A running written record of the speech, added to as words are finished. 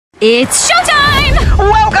It's showtime!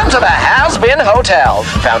 Welcome to the Has-Been Hotel,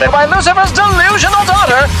 founded by Lucifer's delusional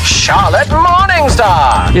daughter, Charlotte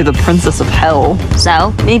Morningstar. You're the princess of hell.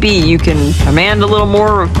 So? Maybe you can command a little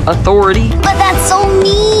more authority. But that's so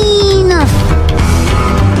mean!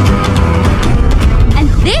 And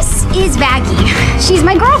this is Vaggie. She's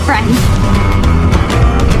my girlfriend.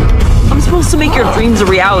 I'm supposed to make your dreams a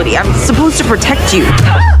reality. I'm supposed to protect you. Thank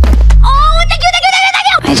you!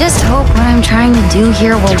 I just hope what I'm trying to do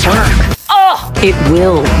here will work. Oh! It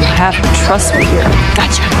will. You have to trust me here.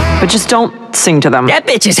 Gotcha. But just don't sing to them. That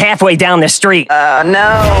bitch is halfway down the street.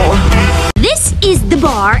 No. This is the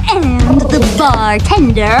bar and the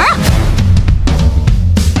bartender.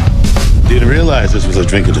 Didn't realize this was a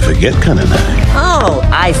drinking to forget kind of night. Oh,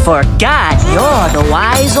 I forgot. You're the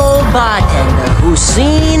wise old bartender who's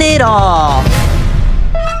seen it all.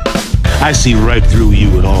 I see right through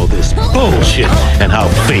you and all this bullshit and how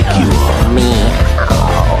fake you are. Me?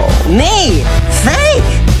 Oh, me? Fake?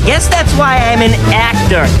 Guess that's why I'm an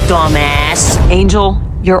actor, dumbass. Angel,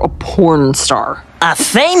 you're a porn star. A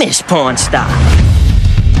famous porn star.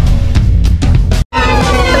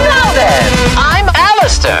 Now then, I'm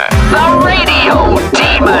Alistair, the radio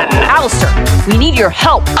demon. Alistair, we need your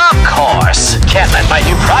help. Of course. Can't let my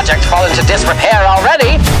new project fall into disrepair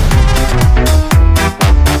already.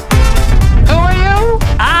 Who are you?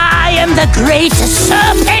 I am the great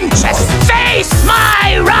serpentress. Face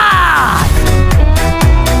my wrath!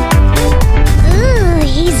 Ooh,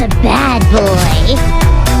 he's a bad boy.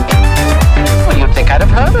 Well, you'd think I'd have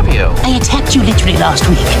heard of you. I attacked you literally last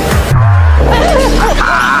week.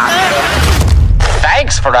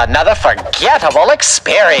 Thanks for another forgettable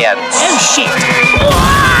experience. Oh, shit.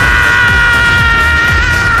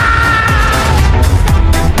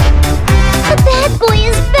 The bad boy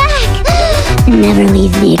is back! Never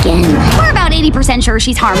leave me again. We're about 80% sure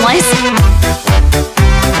she's harmless.